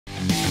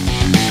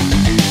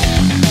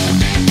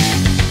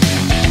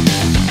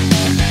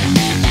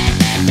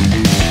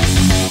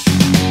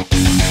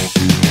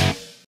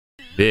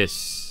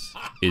This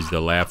is the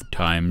Laugh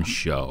Time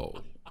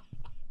Show.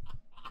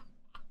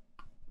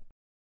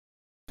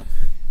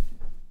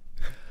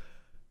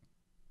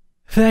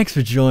 Thanks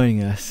for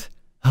joining us.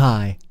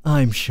 Hi,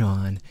 I'm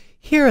Sean.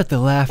 Here at the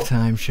Laugh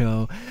Time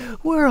Show,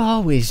 we're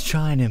always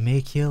trying to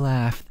make you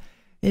laugh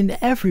in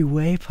every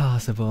way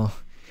possible.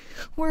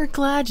 We're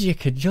glad you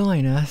could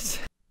join us.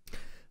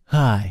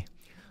 Hi,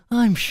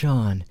 I'm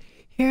Sean.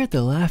 Here at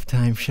the Laugh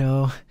Time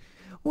Show,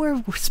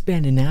 we're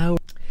spending hours.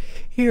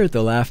 Here at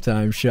the Laugh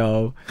Time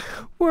Show,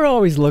 we're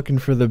always looking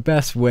for the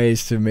best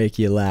ways to make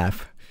you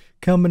laugh,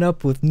 coming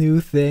up with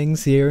new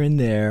things here and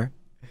there,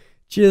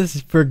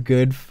 just for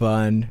good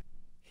fun.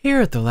 Here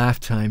at the Laugh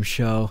Time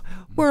Show,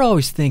 we're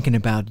always thinking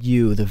about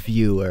you, the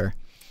viewer.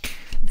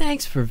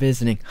 Thanks for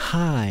visiting.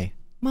 Hi,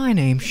 my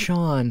name's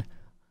Sean.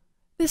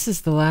 This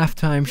is the Laugh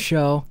Time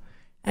Show,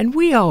 and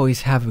we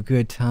always have a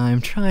good time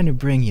trying to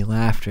bring you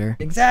laughter.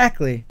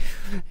 Exactly.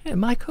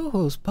 And my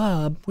co-host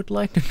Bob would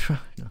like to try.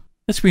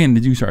 Let's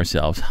reintroduce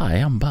ourselves. Hi,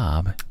 I'm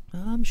Bob.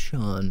 I'm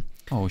Sean.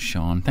 Oh,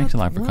 Sean, thanks a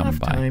lot for coming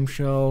by. Laugh Time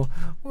Show,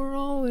 we're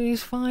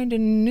always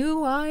finding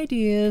new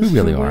ideas We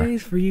really for are.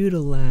 ways for you to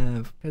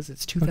laugh. Because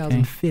it's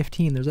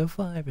 2015, there's a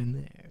 5 in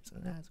there. So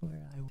that's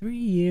where 3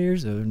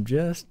 years of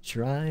just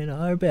trying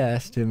our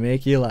best to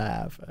make you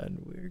laugh.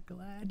 And we're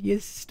glad you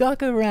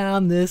stuck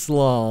around this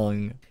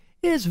long.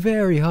 It's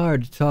very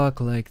hard to talk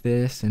like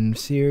this and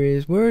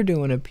serious. We're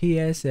doing a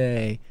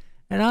PSA.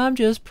 And I'm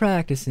just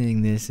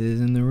practicing, this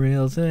isn't the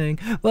real thing,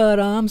 but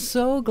I'm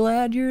so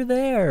glad you're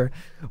there,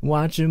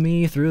 watching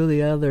me through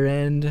the other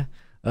end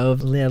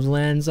of the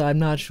lens. I'm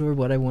not sure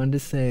what I wanted to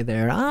say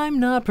there. I'm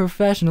not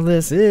professional,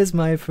 this is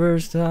my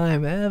first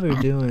time ever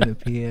doing a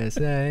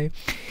PSA,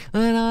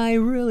 and I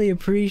really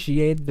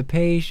appreciate the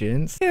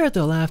patience. Here at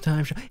the Laugh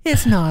Time Show,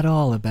 it's not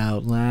all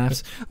about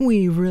laughs.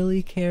 We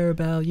really care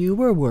about you.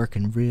 We're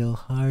working real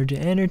hard to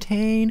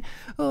entertain,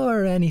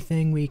 or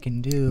anything we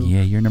can do.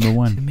 Yeah, you're number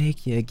one. To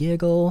make you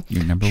giggle,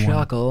 You're number one.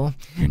 chuckle,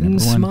 You're number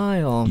and one.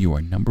 smile. You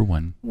are number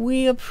one.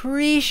 We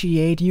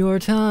appreciate your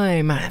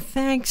time.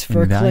 Thanks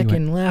for value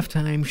clicking Laugh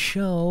Time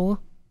Show.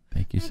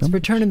 Thank you so Thanks for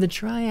much. turning the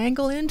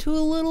triangle into a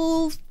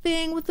little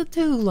thing with the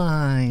 2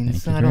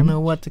 lines. Thank you I very don't know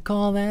much. what to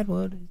call that.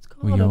 What it's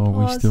called? We a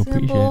always pause still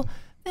appreciate symbol. it.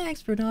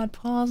 Thanks for not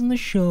pausing the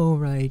show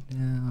right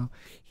now.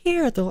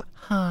 Here at the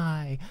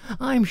Hi,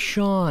 I'm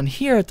Sean.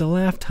 Here at the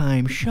Laugh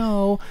Time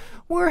Show,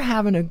 we're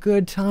having a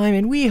good time,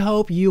 and we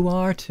hope you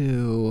are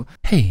too.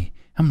 Hey,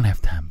 I'm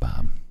Laugh Time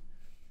Bob.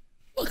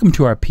 Welcome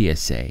to our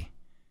PSA.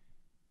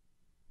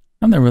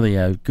 I'm not really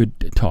a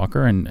good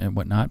talker and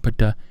whatnot,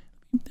 but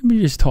let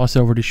me just toss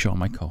over to Sean,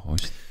 my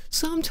co-host.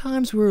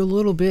 Sometimes we're a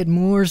little bit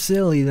more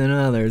silly than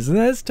others.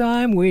 This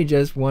time we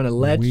just want to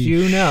let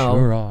you know We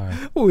sure are.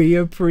 we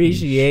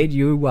appreciate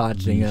you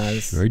watching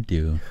us. Sure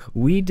do.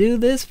 We do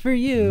this for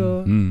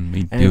you.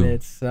 We And do.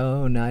 it's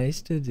so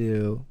nice to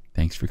do.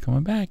 Thanks for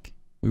coming back.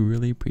 We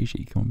really appreciate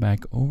you coming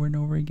back over and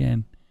over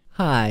again.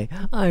 Hi,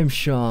 I'm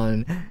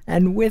Sean,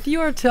 and with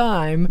your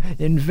time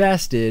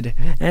invested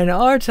and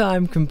our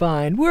time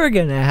combined, we're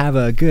gonna have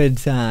a good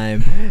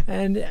time,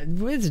 and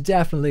it's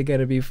definitely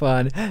gonna be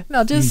fun.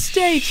 Now just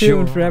stay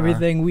tuned for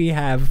everything we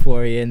have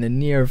for you in the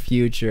near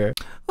future.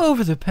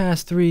 Over the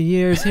past 3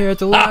 years here at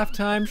the Laugh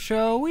Time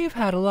Show, we've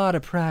had a lot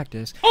of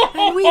practice,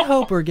 and we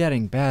hope we're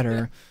getting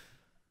better.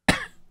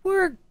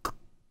 We're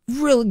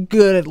really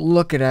good at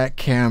looking at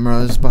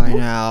cameras by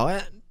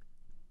now.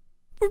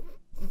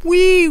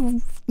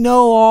 We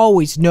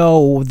always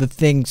know the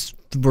things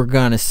we're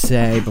gonna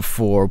say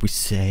before we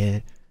say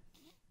it.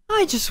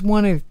 I just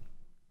want to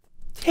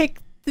take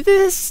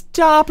this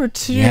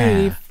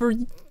opportunity for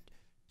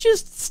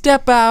just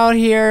step out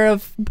here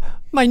of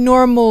my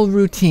normal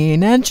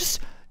routine and just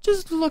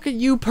look at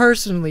you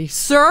personally,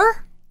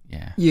 sir.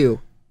 Yeah.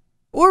 You,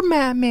 or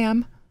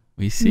ma'am.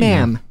 We see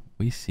Ma'am.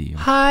 you. We see you.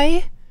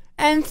 Hi,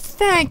 and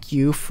thank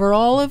you for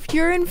all of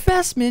your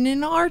investment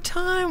in our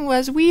time,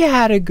 as we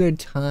had a good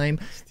time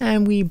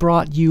and we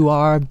brought you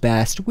our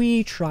best.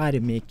 We try to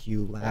make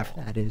you laugh.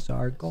 That is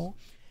our goal.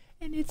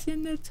 And it's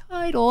in the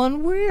title,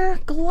 and we're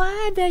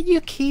glad that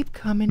you keep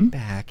coming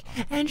back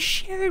and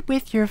share it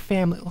with your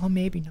family. Well,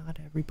 maybe not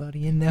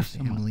everybody in the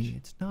family.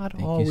 It's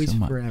not always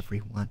for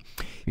everyone.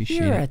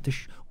 Appreciate Here it. at the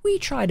we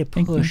try to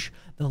push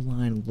the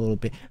line a little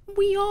bit.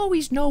 We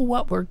always know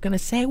what we're going to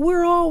say.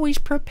 We're always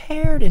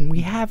prepared, and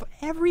we have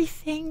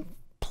everything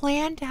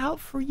planned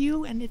out for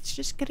you, and it's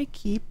just going to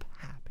keep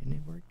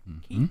happening.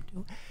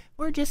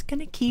 We're just going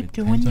to keep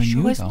doing the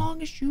show as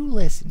long as you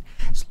listen,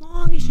 as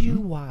long as you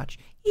watch.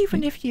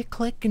 Even if you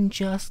click and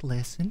just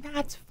listen,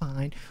 that's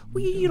fine.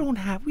 We don't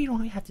have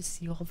to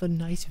see all the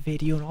nice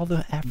video and all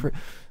the effort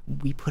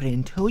we put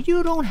into it.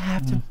 You don't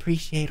have to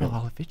appreciate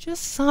all of it.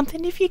 Just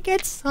something. If you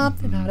get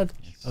something out of the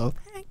show,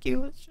 thank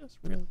you. It's just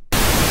really